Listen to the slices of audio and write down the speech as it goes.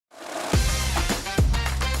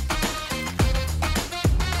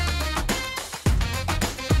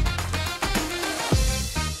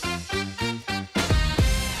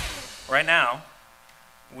right now,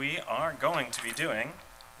 we are going to be doing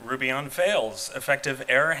Ruby on Fails, effective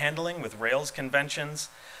error handling with Rails conventions.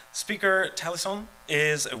 Speaker Talysson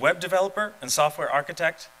is a web developer and software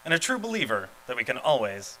architect and a true believer that we can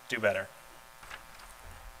always do better.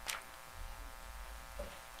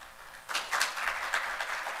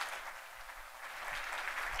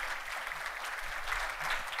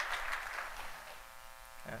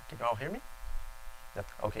 Can you all hear me? Yep.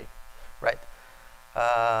 Okay, right.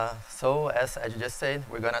 So as I just said,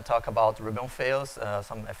 we're going to talk about Ruby on Fails,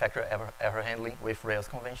 some effective error handling with Rails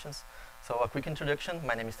conventions. So a quick introduction.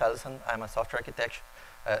 My name is Talysson. I'm a software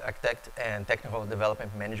architect and technical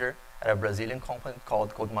development manager at a Brazilian company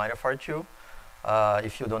called CodeMiner42.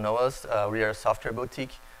 If you don't know us, we are a software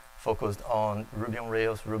boutique focused on Ruby on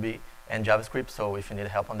Rails, Ruby, and JavaScript. So if you need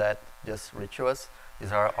help on that, just reach to us.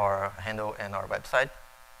 These are our handle and our website.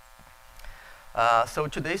 So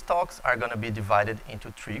today's talks are going to be divided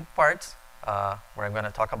into 3 parts, where I'm going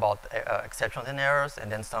to talk about exceptions and errors, and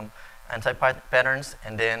then some anti-patterns,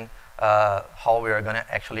 and then how we are going to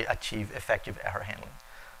actually achieve effective error handling.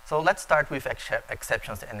 So let's start with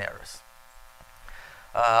exceptions and errors.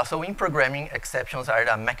 So in programming, exceptions are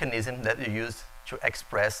the mechanism that you use to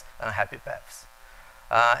express unhappy paths.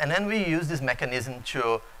 And then we use this mechanism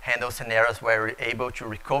to handle scenarios where we're able to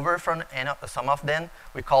recover from some of them.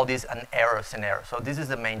 We call this an error scenario. So this is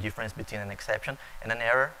the main difference between an exception and an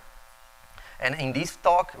error. And in this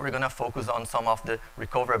talk, we're going to focus on some of the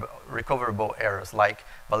recoverable errors, like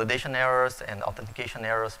validation errors and authentication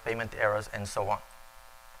errors, payment errors, and so on.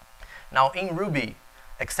 Now, in Ruby,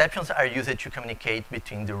 exceptions are used to communicate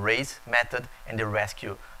between the raise method and the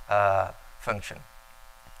rescue function,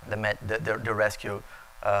 the rescue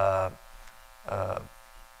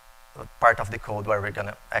part of the code where we're going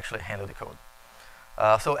to actually handle the code.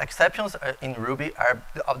 So exceptions in Ruby are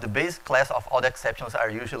the base class of all the exceptions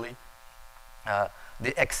are usually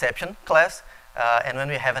the exception class, and when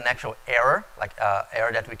we have an actual error, like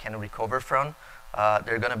error that we can recover from,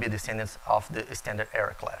 they're going to be descendants of the standard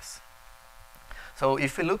error class. So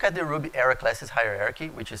if we look at the Ruby error classes hierarchy,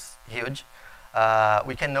 which is huge,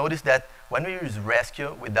 we can notice that when we use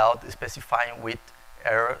rescue without specifying with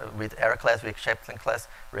error class, with exception class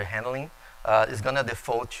we're handling, it's going to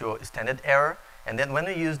default to standard error. And then when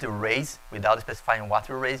we use the raise without specifying what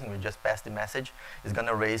we're raising, we just pass the message, it's going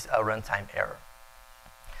to raise a runtime error.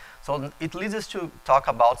 So it leads us to talk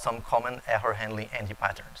about some common error handling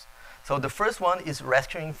anti-patterns. So the first one is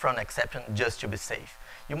rescuing from exception just to be safe.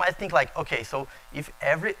 You might think like, okay, so if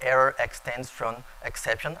every error extends from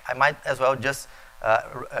exception, I might as well just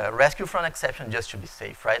rescue from exception just to be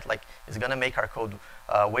safe, right? Like it's going to make our code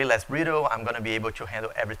way less brittle. I'm going to be able to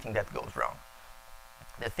handle everything that goes wrong.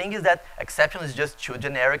 The thing is that exception is just too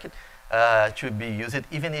generic to be used,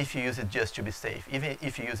 even if you use it just to be safe, even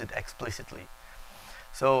if you use it explicitly.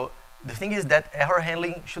 So the thing is that error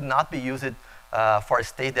handling should not be used for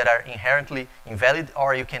states that are inherently invalid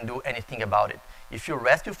or you can do anything about it. If you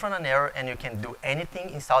rescue from an error and you can do anything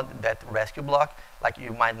inside that rescue block, like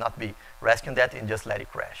you might not be rescuing that and just let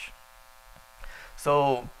it crash.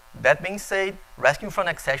 So that being said, rescuing from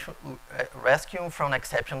exception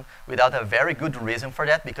without a very good reason for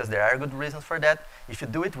that, because there are good reasons for that, if you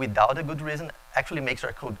do it without a good reason, actually makes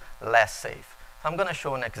your code less safe. So I'm going to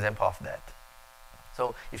show an example of that.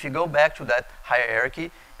 So if you go back to that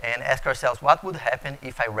hierarchy and ask ourselves, what would happen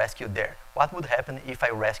if I rescue there? What would happen if I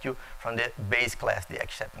rescue from the base class, the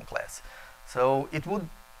exception class? So it would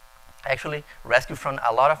actually rescue from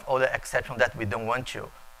a lot of other exceptions that we don't want to,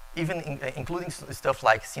 even including stuff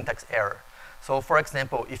like syntax error. So for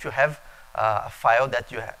example, if you have a file that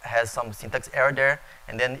has some syntax error there,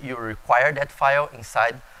 and then you require that file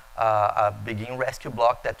inside a begin rescue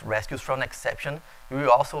block that rescues from exception, you will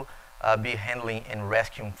also be handling and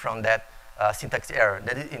rescuing from that syntax error.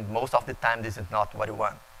 That is, in most of the time, this is not what you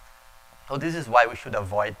want. So this is why we should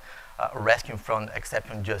avoid rescuing from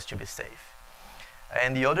exception just to be safe.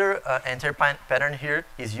 And the other anti-pattern here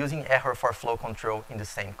is using error for flow control in the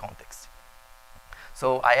same context.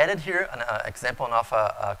 So I added here an example of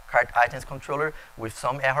a cart items controller with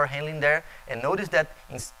some error handling there. And notice that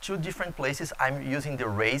in 2 different places, I'm using the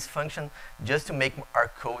raise function just to make our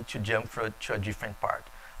code to jump to a different part,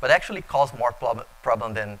 but actually cause more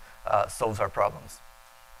problem than solves our problems.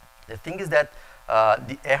 The thing is that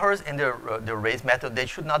the errors in the raise method, they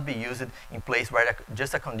should not be used in place where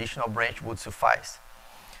just a conditional branch would suffice.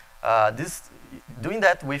 Doing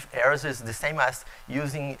that with errors is the same as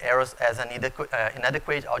using errors as an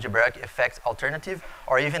inadequate algebraic effects alternative,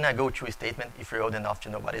 or even a go-to statement if you're old enough to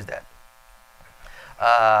know what is that.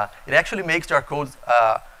 It actually makes our code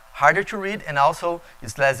harder to read, and also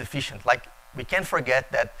it's less efficient. Like, we can't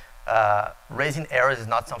forget that raising errors is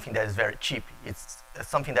not something that is very cheap. It's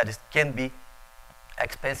something that can be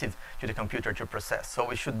expensive to the computer to process. So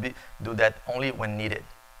we should do that only when needed.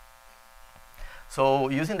 So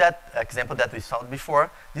using that example that we saw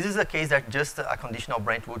before, this is a case that just a conditional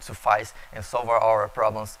branch would suffice and solve our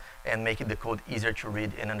problems and make the code easier to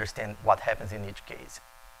read and understand what happens in each case.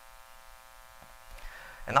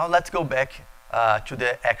 And now let's go back to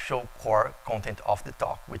the actual core content of the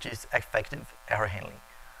talk, which is effective error handling.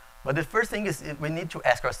 But the first thing is we need to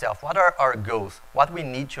ask ourselves, what are our goals? What we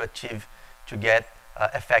need to achieve to get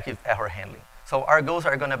effective error handling? So our goals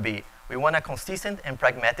are going to be, we want a consistent and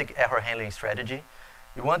pragmatic error handling strategy.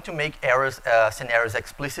 We want to make scenarios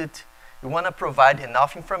explicit. We want to provide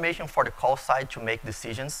enough information for the call side to make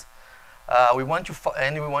decisions. We want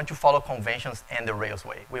to follow conventions and the Rails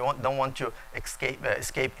way. We don't want to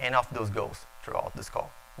escape any of those goals throughout this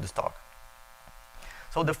talk.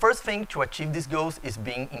 So the first thing to achieve these goals is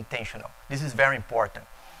being intentional. This is very important.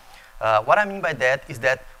 What I mean by that is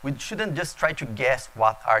that we shouldn't just try to guess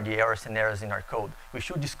what are the error scenarios in our code. We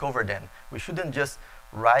should discover them. We shouldn't just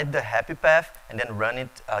write the happy path and then run it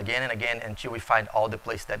again and again until we find all the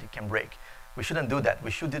places that it can break. We shouldn't do that.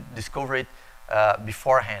 We should discover it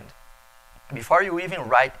beforehand. Before you even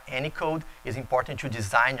write any code, it's important to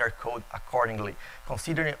design your code accordingly,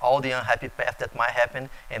 considering all the unhappy paths that might happen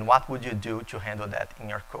and what would you do to handle that in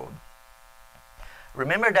your code.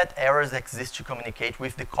 Remember that errors exist to communicate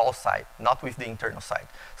with the call side, not with the internal side.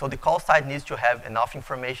 So the call side needs to have enough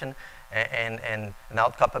information and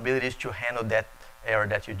enough capabilities to handle that error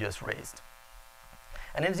that you just raised.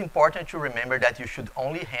 And it is important to remember that you should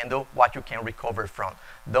only handle what you can recover from.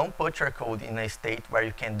 Don't put your code in a state where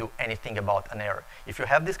you can't do anything about an error. If you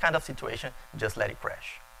have this kind of situation, just let it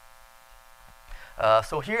crash.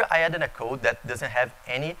 So here I added a code that doesn't have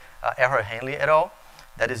any error handling at all.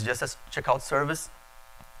 That is just a checkout service.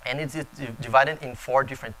 And it's divided in 4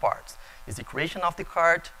 different parts. It's the creation of the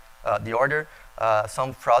cart, the order,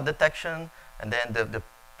 some fraud detection, and then the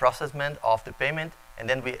processment of the payment, and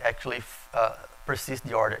then we actually persist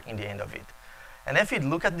the order in the end of it. And if we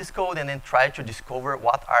look at this code and then try to discover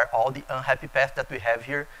what are all the unhappy paths that we have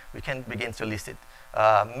here, we can begin to list it.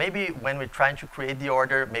 Maybe when we're trying to create the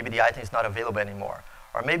order, maybe the item is not available anymore.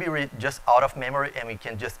 Or maybe we're just out of memory and we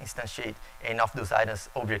can just instantiate any of those items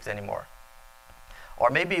objects anymore. Or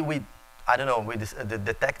maybe we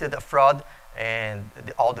detected a fraud and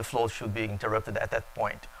all the flows should be interrupted at that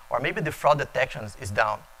point. Or maybe the fraud detection is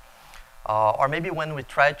down. Or maybe when we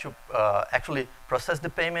try to actually process the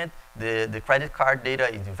payment, the credit card data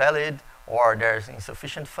is invalid, or there's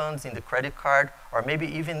insufficient funds in the credit card, or maybe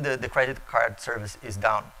even the credit card service is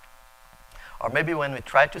down. Or maybe when we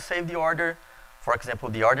try to save the order, for example,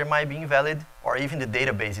 the order might be invalid, or even the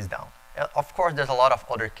database is down. Of course, there's a lot of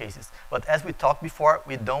other cases. But as we talked before,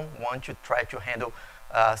 we don't want to try to handle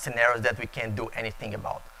scenarios that we can't do anything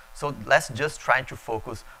about. So let's just try to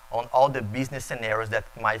focus on all the business scenarios that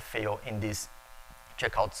might fail in this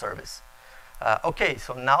checkout service. Okay,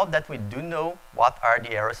 so now that we do know what are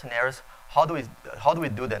the error scenarios, how do we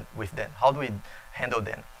do them with them? How do we handle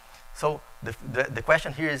them? So the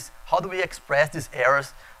question here is, how do we express these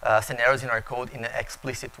errors scenarios in our code in an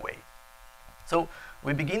explicit way? So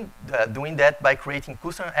we begin doing that by creating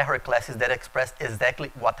custom error classes that express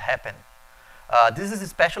exactly what happened. This is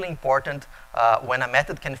especially important when a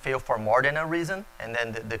method can fail for more than a reason, and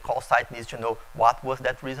then the call site needs to know what was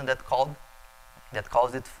that reason that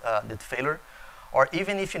caused it, that failure. Or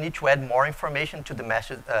even if you need to add more information to the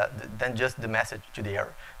message than just the message to the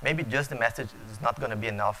error. Maybe just the message is not going to be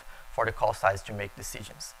enough for the call sites to make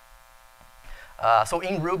decisions. So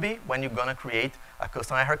in Ruby, when you're going to create a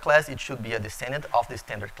custom error class, it should be a descendant of the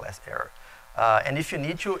standard class error. And if you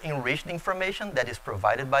need to enrich the information that is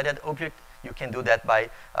provided by that object, you can do that by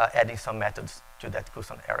adding some methods to that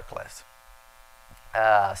custom error class.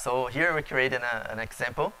 So here we created an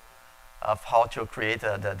example of how to create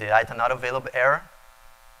the item not available error.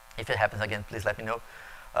 If it happens again, please let me know.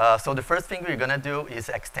 So the first thing we're going to do is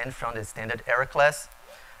extend from the standard error class.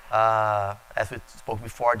 As we spoke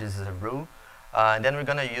before, this is a rule. And then we're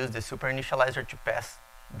going to use the super initializer to pass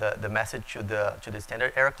the message to the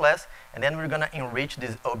standard error class. And then we're going to enrich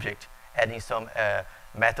this object, adding some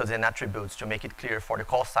methods and attributes to make it clear for the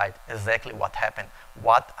call site exactly what happened,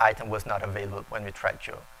 what item was not available when we tried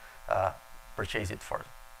to purchase it for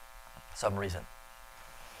some reason.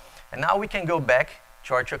 And now we can go back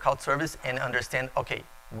to our checkout service and understand, okay,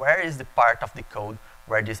 where is the part of the code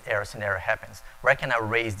where this error scenario happens? Where can I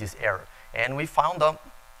raise this error? And we found out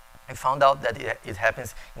that it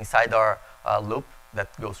happens inside our loop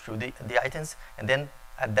that goes through the items. And then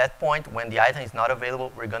at that point, when the item is not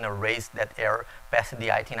available, we're going to raise that error passing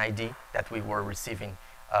the item ID that we were receiving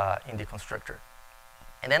in the constructor.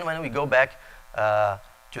 And then when we go back to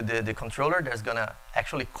the controller, there's going to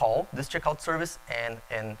actually call this checkout service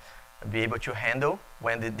and be able to handle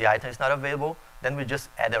when the item is not available. Then we just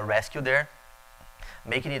add a rescue there,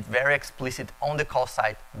 making it very explicit on the call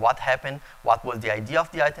side what happened, what was the ID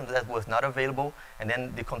of the item that was not available, and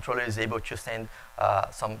then the controller is able to send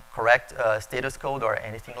some correct status code or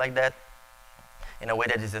anything like that in a way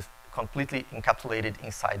that is completely encapsulated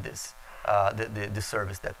inside this, the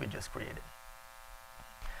service that we just created.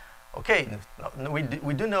 Okay,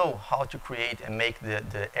 we do know how to create and make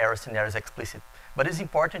the error scenarios explicit, but it's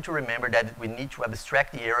important to remember that we need to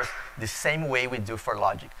abstract the errors the same way we do for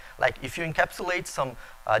logic. Like if you encapsulate some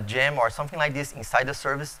gem or something like this inside the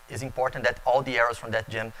service, it's important that all the errors from that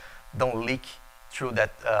gem don't leak through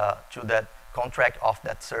that contract of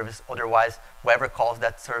that service. Otherwise, whoever calls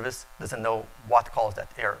that service doesn't know what caused that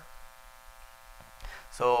error.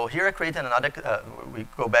 So here I created another, we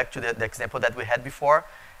go back to the example that we had before,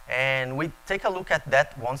 and we take a look at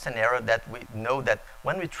that one scenario that we know that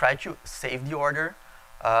when we try to save the order,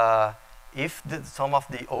 if some of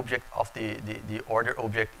the object of the order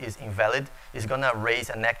object is invalid, it's going to raise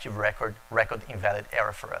an active record invalid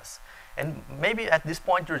error for us. And maybe at this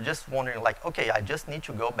point you're just wondering like, okay, I just need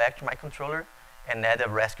to go back to my controller and add a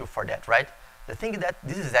rescue for that, right? The thing is that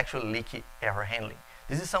this is actually leaky error handling.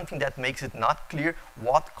 This is something that makes it not clear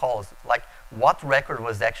what caused, like what record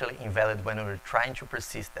was actually invalid when we were trying to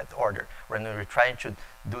persist that order, when we were trying to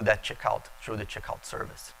do that checkout through the checkout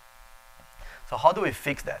service. So how do we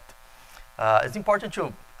fix that? It's important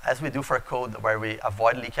to, as we do for code where we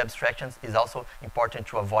avoid leaky abstractions, it's also important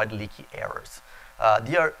to avoid leaky errors.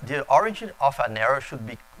 The origin of an error should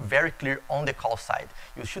be very clear on the call side.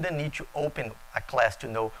 You shouldn't need to open a class to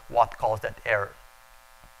know what caused that error.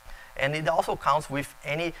 And it also counts with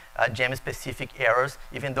any gem-specific errors,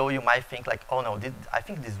 even though you might think like, oh no, I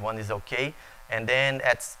think this one is okay. And then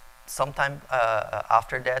at some time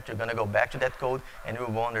after that, you're going to go back to that code and you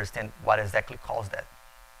will understand what exactly caused that.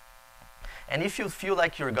 And if you feel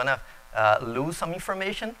like you're going to lose some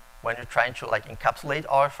information when you're trying to like encapsulate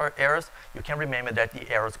all of our errors, you can remember that the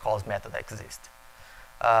errors cause method exists.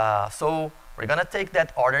 So we're going to take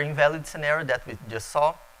that order invalid scenario that we just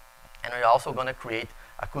saw, and we're also going to create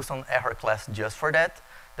a custom error class just for that.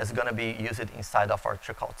 That's going to be used inside of our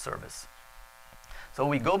checkout service. So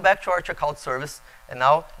we go back to our checkout service, and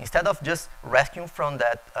now instead of just rescuing from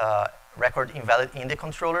that record invalid in the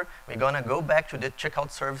controller, we're going to go back to the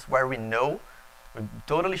checkout service where we're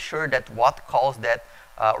totally sure that what caused that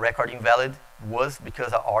record invalid was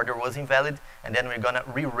because our order was invalid, and then we're going to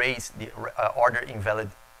re-raise the order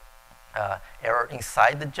invalid error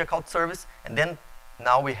inside the checkout service, and then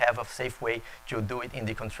now we have a safe way to do it in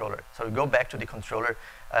the controller. So we go back to the controller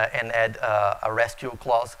and add a rescue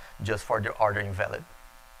clause just for the order invalid,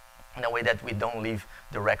 in a way that we don't leave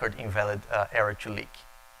the record invalid error to leak.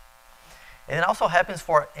 And it also happens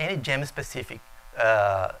for any gem-specific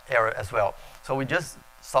error as well. So we just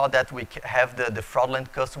saw that we have the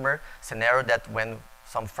fraudulent customer scenario, that when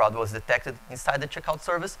some fraud was detected inside the checkout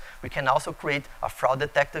service, we can also create a fraud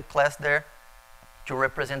detected class there to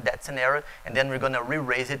represent that scenario, and then we're going to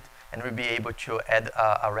re-raise it and we'll be able to add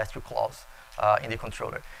a rescue clause in the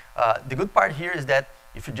controller. The good part here is that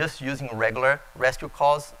if you're just using regular rescue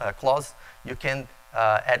clause, you can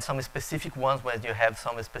add some specific ones when you have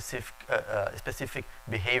some specific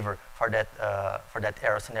behavior for that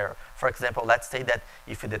error scenario. For example, let's say that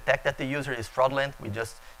if you detect that the user is fraudulent, we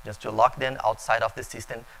just to lock them outside of the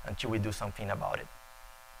system until we do something about it.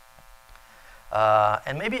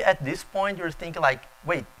 And maybe at this point you're thinking like,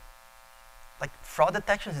 wait, like fraud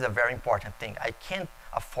detection is a very important thing. I can't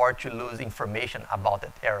afford to lose information about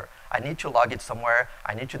that error. I need to log it somewhere.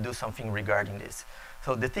 I need to do something regarding this.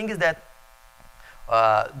 So the thing is that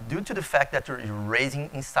due to the fact that you're raising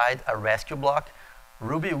inside a rescue block,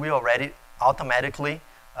 Ruby will already automatically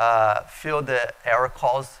fill the error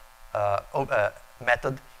cause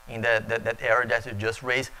method in that error that you just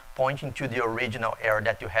raised, pointing to the original error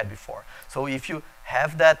that you had before. So if you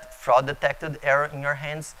have that fraud detected error in your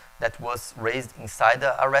hands that was raised inside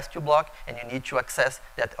a rescue block, and you need to access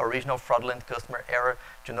that original fraudulent customer error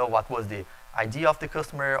to know what was the ID of the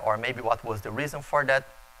customer, or maybe what was the reason for that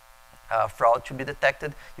fraud to be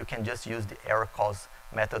detected, you can just use the error cause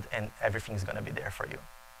method and everything's going to be there for you.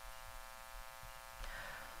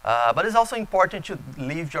 But it's also important to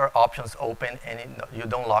leave your options open, and you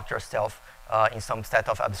don't lock yourself in some set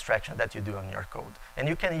of abstraction that you do on your code. And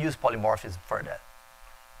you can use polymorphism for that.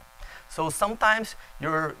 So sometimes you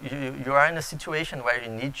are in a situation where you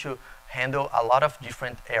need to handle a lot of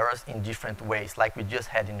different errors in different ways, like we just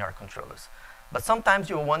had in our controllers. But sometimes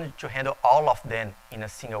you want to handle all of them in a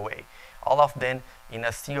single way, all of them in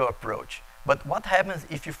a single approach. But what happens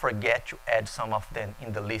if you forget to add some of them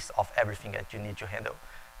in the list of everything that you need to handle?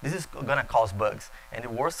 This is going to cause bugs, and the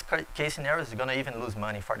worst case scenario is you're going to even lose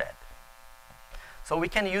money for that. So we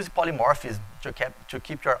can use polymorphism to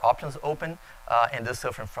keep your options open and thus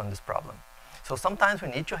suffer from this problem. So sometimes we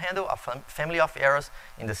need to handle a family of errors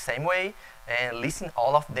in the same way, and listing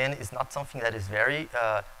all of them is not something that is very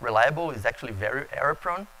reliable. It's actually very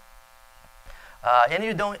error-prone. And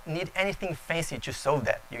you don't need anything fancy to solve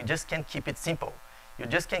that. You just can keep it simple. You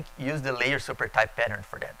just can use the layer supertype pattern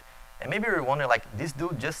for that. And maybe you're wondering, like, this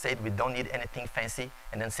dude just said we don't need anything fancy,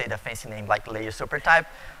 and then say the fancy name like layer supertype.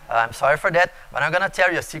 I'm sorry for that, but I'm going to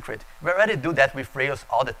tell you a secret. We already do that with Rails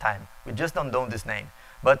all the time. We just don't know this name.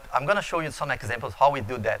 But I'm going to show you some examples how we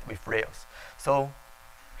do that with Rails. So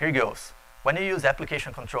here goes. When you use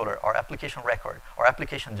application controller or application record or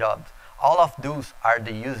application jobs, all of those are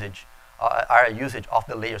the usage, a usage of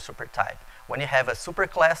the layer supertype. When you have a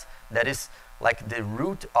superclass, that is like the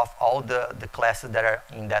root of all the classes that are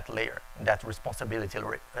in that layer, in that responsibility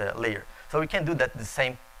layer. So we can do that the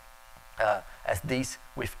same as these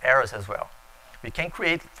with errors as well. We can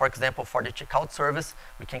create, for example, for the checkout service,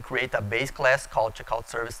 we can create a base class called checkout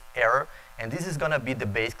service error, and this is going to be the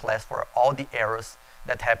base class for all the errors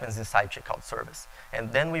that happens inside checkout service.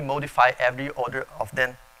 And then we modify every order of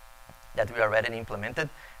them that we already implemented,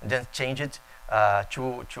 and then change it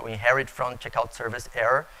to inherit from checkout service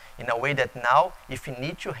error in a way that now, if we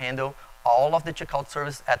need to handle all of the checkout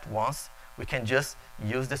service at once, we can just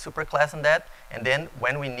use the superclass on that, and then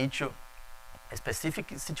when we need to specific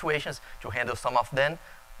situations to handle some of them,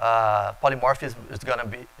 polymorphism is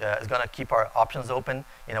gonna keep our options open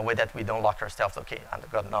in a way that we don't lock ourselves. Okay,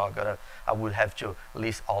 I would have to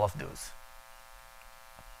list all of those.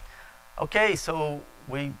 Okay, so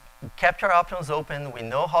we kept our options open. We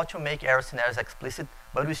know how to make error scenarios explicit,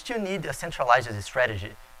 but we still need a centralized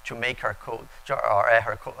strategy to make our code, our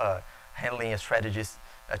error handling strategies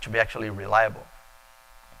to be actually reliable.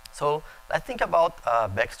 So let's think about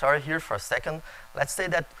backstory here for a second. Let's say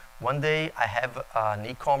that one day I have an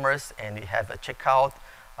e-commerce and we have a checkout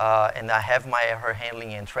and I have my error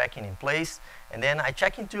handling and tracking in place. And then I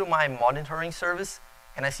check into my monitoring service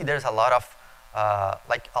and I see there's a lot of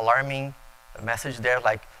like alarming message there,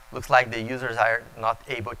 like looks like the users are not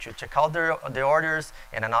able to check out their orders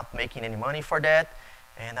and are not making any money for that.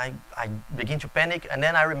 And I begin to panic, and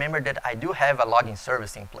then I remember that I do have a login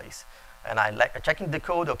service in place. And I checking the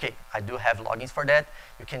code, okay, I do have logins for that.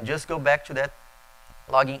 You can just go back to that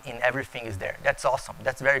login and everything is there. That's awesome,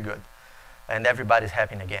 that's very good. And everybody's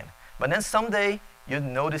happy again. But then someday you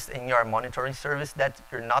notice in your monitoring service that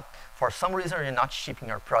you're not, for some reason, you're not shipping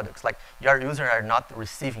your products. Like your users are not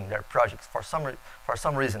receiving their projects for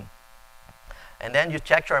some reason. And then you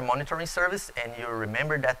check your monitoring service and you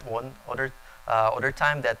remember that one other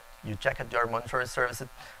time that you checked your monitoring service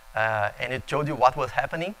and it told you what was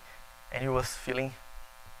happening, and you was feeling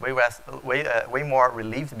way more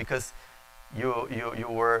relieved because you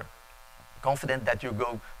were confident that you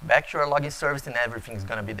go back to your login service and everything's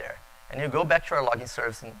going to be there. And you go back to your login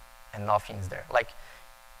service and nothing's there. Like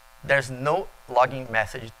there's no login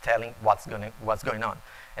message telling what's going on.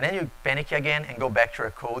 And then you panic again and go back to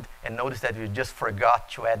your code and notice that you just forgot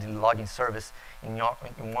to add the login service in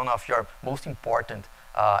one of your most important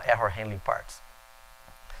error handling parts.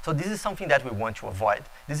 So this is something that we want to avoid.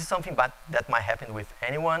 This is something that might happen with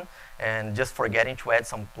anyone, and just forgetting to add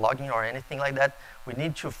some login or anything like that. We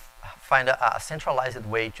need to find a centralized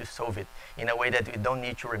way to solve it in a way that we don't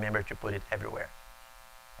need to remember to put it everywhere.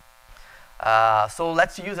 So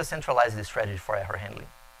let's use a centralized strategy for error handling.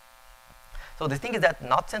 So the thing is that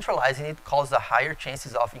not centralizing it causes higher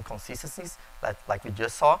chances of inconsistencies, like we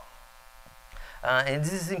just saw. And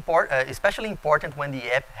this is especially important when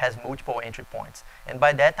the app has multiple entry points. And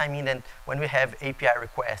by that I mean that when we have API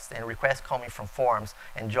requests and requests coming from forms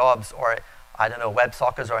and jobs or, I don't know,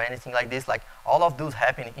 WebSockets or anything like this, like all of those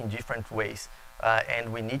happen in different ways.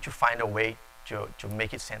 And we need to find a way to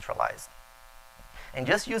make it centralized. And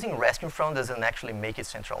just using rescue from doesn't actually make it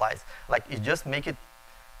centralized. Like it just make it,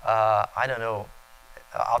 I don't know,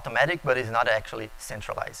 automatic, but it's not actually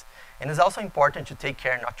centralized. And it's also important to take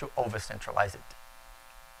care not to over-centralize it.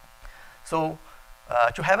 So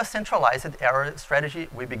to have a centralized error strategy,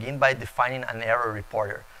 we begin by defining an error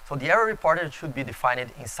reporter. So the error reporter should be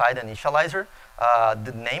defined inside an initializer.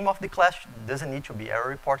 The name of the class doesn't need to be error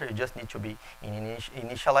reporter, it just needs to be in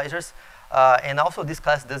initializers. And also, this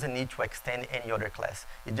class doesn't need to extend any other class.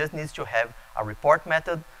 It just needs to have a report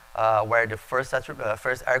method where the first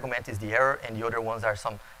argument is the error, and the other ones are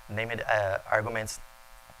some named arguments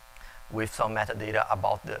with some metadata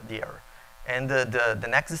about the error. And the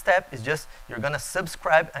next step is just you're going to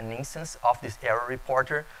subscribe an instance of this error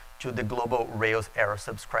reporter to the global Rails error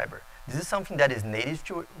subscriber. This is something that is native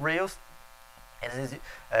to Rails, and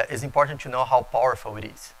it's important to know how powerful it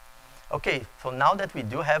is. Okay, so now that we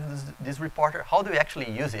do have this reporter, how do we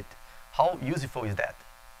actually use it? How useful is that?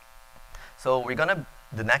 So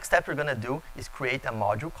the next step we're gonna do is create a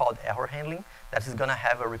module called error handling that is gonna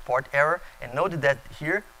have a report error. And note that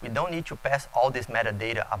here, we don't need to pass all this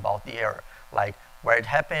metadata about the error, like where it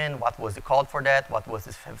happened, what was the code for that, what was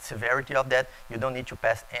the severity of that. You don't need to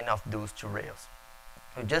pass any of those to Rails.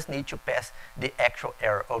 You just need to pass the actual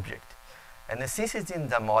error object. And then since it's in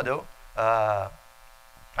the model,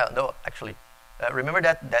 remember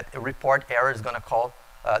that a report error is going to call,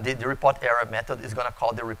 the report error method is going to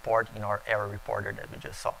call the report in our error reporter that we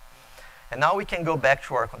just saw. And now we can go back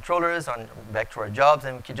to our controllers, back to our jobs,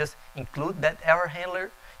 and we can just include that error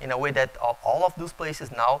handler in a way that all of those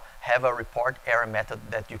places now have a report error method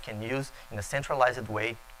that you can use in a centralized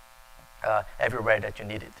way everywhere that you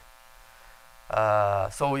need it.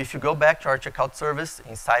 So if you go back to our checkout service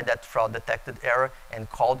inside that fraud detected error and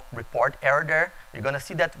called report error there, you're going to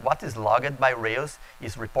see that what is logged by Rails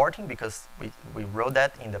is reporting, because we wrote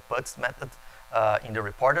that in the puts method in the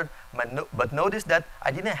reporter. But notice that I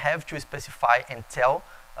didn't have to specify and tell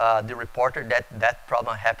the reporter that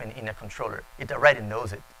problem happened in a controller. It already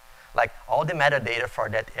knows it. Like all the metadata for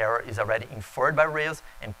that error is already inferred by Rails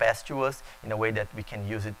and passed to us in a way that we can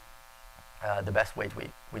use it the best way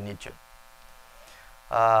we need to.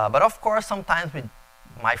 But of course, sometimes we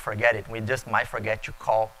might forget it. We just might forget to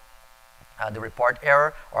call the report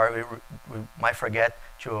error, or we might forget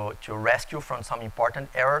to rescue from some important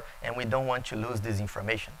error, and we don't want to lose this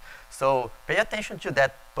information. So pay attention to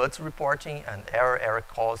that puts reporting and error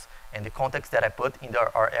calls and the context that I put in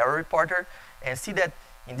our error reporter, and see that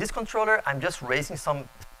in this controller, I'm just raising some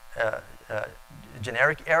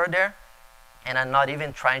generic error there, and I'm not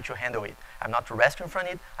even trying to handle it. I'm not rescuing from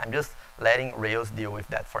it. I'm just letting Rails deal with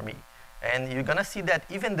that for me. And you're going to see that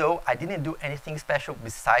even though I didn't do anything special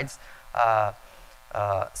besides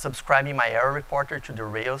subscribing my error reporter to the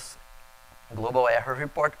Rails global error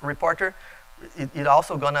reporter, it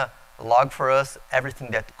also going to log for us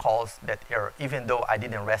everything that calls that error, even though I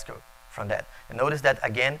didn't rescue from that. And notice that,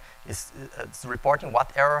 again, it's reporting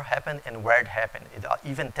what error happened and where it happened. It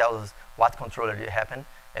even tells us what controller it happened.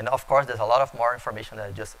 And of course, there's a lot of more information that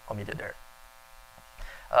I just omitted there.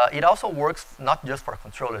 It also works not just for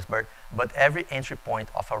controllers, but every entry point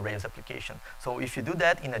of a Rails application. So if you do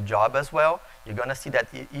that in a job as well, you're going to see that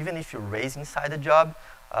even if you raise inside the job,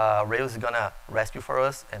 Rails is going to rescue for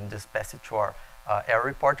us and just pass it to our error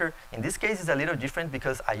reporter. In this case, it's a little different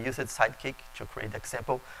because I used Sidekick to create the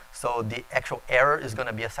example. So the actual error is going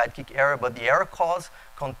to be a Sidekick error, but the error cause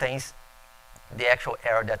contains the actual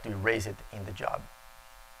error that we raised in the job.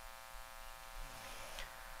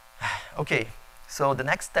 Okay. So the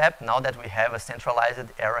next step, now that we have a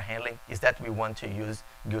centralized error handling, is that we want to use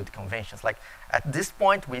good conventions. Like at this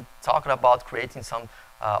point, we talked about creating some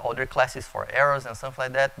other classes for errors and stuff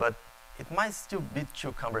like that, but it might still be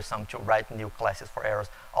too cumbersome to write new classes for errors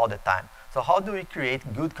all the time. So how do we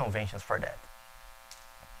create good conventions for that?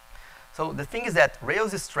 So the thing is that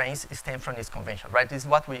Rails' strengths stem from this convention, right? This is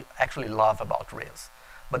what we actually love about Rails.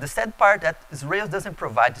 But the sad part is Rails doesn't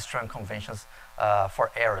provide strong conventions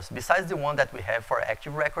for errors. Besides the one that we have for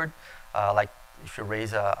active record, like if you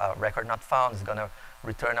raise a record not found, it's going to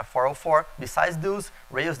return a 404. Besides those,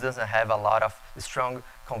 Rails doesn't have a lot of strong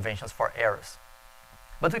conventions for errors.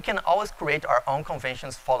 But we can always create our own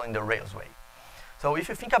conventions following the Rails way. So if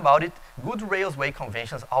you think about it, good Rails way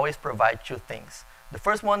conventions always provide two things. The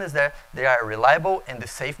first one is that they are reliable and the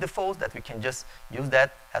safe defaults, that we can just use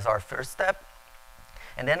that as our first step.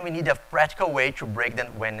 And then we need a practical way to break them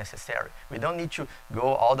when necessary. We don't need to go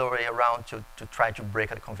all the way around to try to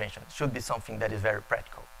break a convention. It should be something that is very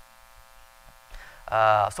practical.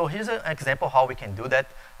 So here's an example how we can do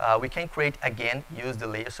that. We can create, again, use the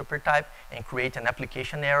layer supertype and create an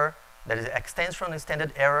application error that extends from the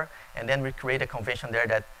standard error. And then we create a convention there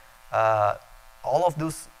that all of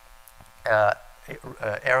those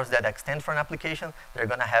errors that extend from an application, they're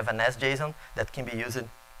going to have an SJSON that can be used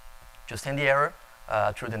to send the error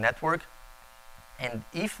through the network. And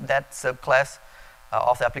if that subclass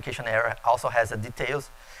of the application error also has a details,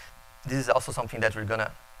 this is also something that we're going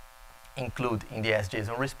to include in the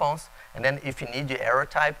SJSON response. And then if you need the error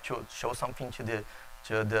type to show something to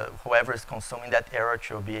to whoever is consuming that error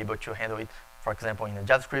to be able to handle it, for example, in a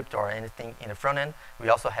JavaScript or anything in the front end. We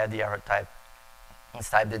also have the error type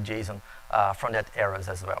inside the JSON from that errors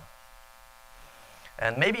as well.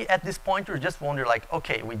 And maybe at this point you just wonder like,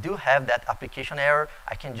 okay, we do have that application error.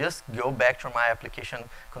 I can just go back to my application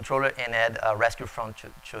controller and add a rescue from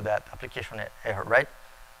to that application error, right?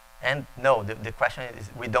 And no, the question is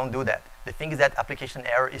we don't do that. The thing is that application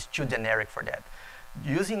error is too generic for that.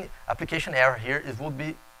 Using application error here, it would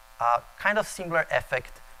be kind of similar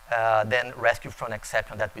effect than rescue from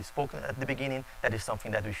exception that we spoke at the beginning. That is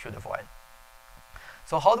something that we should avoid.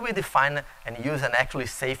 So how do we define and use an actually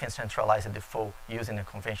safe and centralized default using a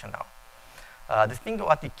convention now? The thing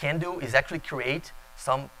what we can do is actually create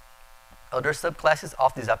some other subclasses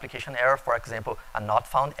of this application error, for example, a not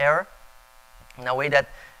found error, in a way that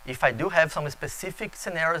if I do have some specific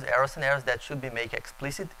scenarios, error scenarios that should be made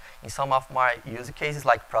explicit in some of my use cases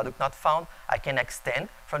like product not found, I can extend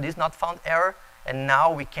from this not found error, and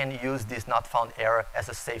now we can use this not found error as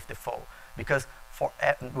a safe default. Because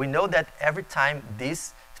we know that every time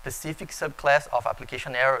this specific subclass of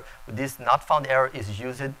application error, this not found error is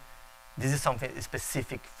used, this is something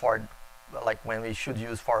specific for like when we should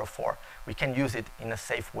use 404. We can use it in a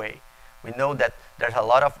safe way. We know that there's a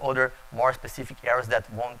lot of other more specific errors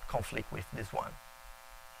that won't conflict with this one.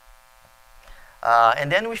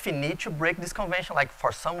 And then if we need to break this convention, like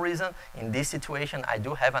for some reason, in this situation, I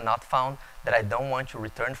do have a not found that I don't want to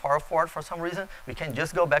return 404 for some reason, we can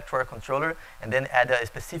just go back to our controller and then add a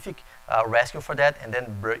specific rescue for that and then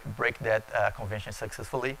break that convention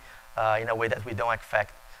successfully in a way that we don't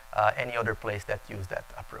affect any other place that use that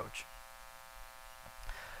approach.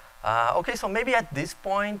 Okay, so maybe at this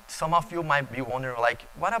point, some of you might be wondering, like,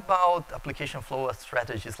 what about application flow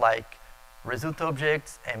strategies like result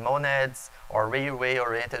objects and monads or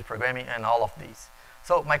railway-oriented programming and all of these?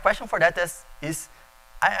 So my question for that is,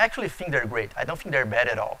 I actually think they're great. I don't think they're bad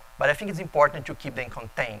at all, but I think it's important to keep them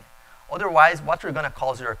contained. Otherwise, what you're going to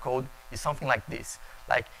cause your code is something like this.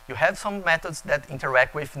 Like, you have some methods that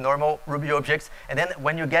interact with normal Ruby objects, and then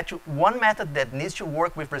when you get to one method that needs to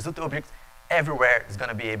work with result objects, everywhere is going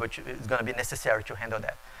to be it's going to be necessary to handle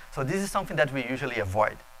that. So this is something that we usually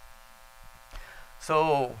avoid.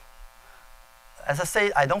 So, as I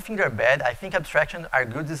say, I don't think they're bad. I think abstractions are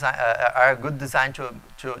good design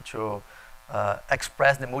to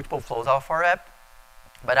express the multiple flows of our app.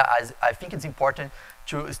 But I think it's important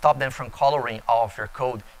to stop them from coloring all of your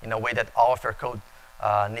code in a way that all of your code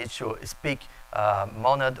needs to speak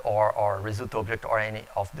monad or result object or any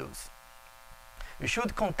of those. You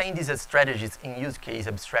should contain these strategies in use case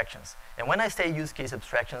abstractions. And when I say use case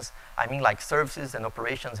abstractions, I mean like services and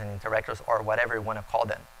operations and interactors or whatever you want to call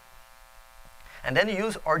them. And then you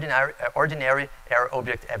use ordinary error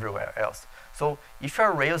object everywhere else. So if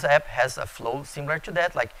your Rails app has a flow similar to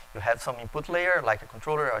that, like you have some input layer, like a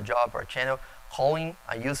controller, a job, or a channel, calling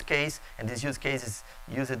a use case, and this use case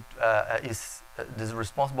is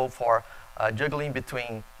responsible for juggling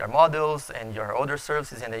between your models and your other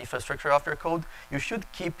services and the infrastructure of your code, you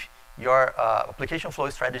should keep your application flow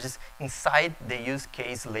strategies inside the use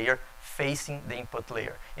case layer facing the input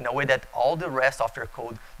layer in a way that all the rest of your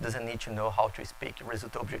code doesn't need to know how to speak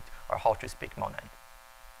result object or how to speak monad.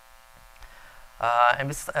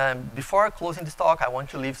 Before closing this talk, I want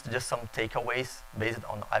to leave just some takeaways based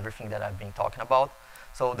on everything that I've been talking about.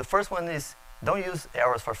 So the first one is, don't use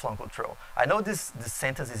errors for flow control. I know this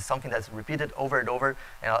sentence is something that's repeated over and over,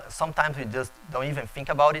 and sometimes we just don't even think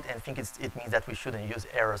about it and think it means that we shouldn't use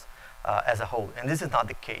errors as a whole. And this is not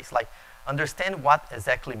the case. Like, understand what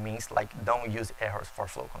exactly means, like, don't use errors for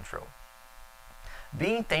flow control.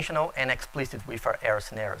 Be intentional and explicit with our error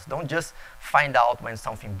scenarios. Don't just find out when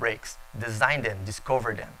something breaks. Design them,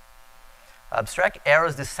 discover them. Abstract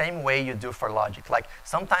errors the same way you do for logic. Like,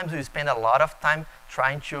 sometimes we spend a lot of time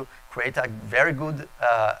trying to create a very good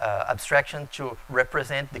abstraction to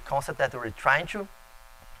represent the concept that we're trying to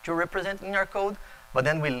represent in our code, but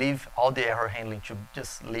then we leave all the error handling to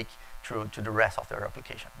just leak through to the rest of our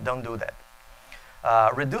application. Don't do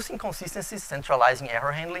that. Reducing consistencies, centralizing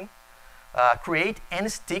error handling. Create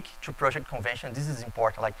and stick to project convention. This is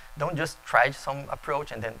important. Like, don't just try some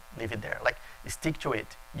approach and then leave it there. Like, stick to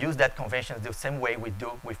it. Use that convention the same way we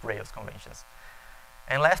do with Rails conventions.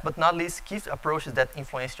 And last but not least, keep approaches that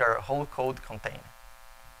influence your whole code container.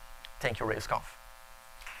 Thank you, RailsConf.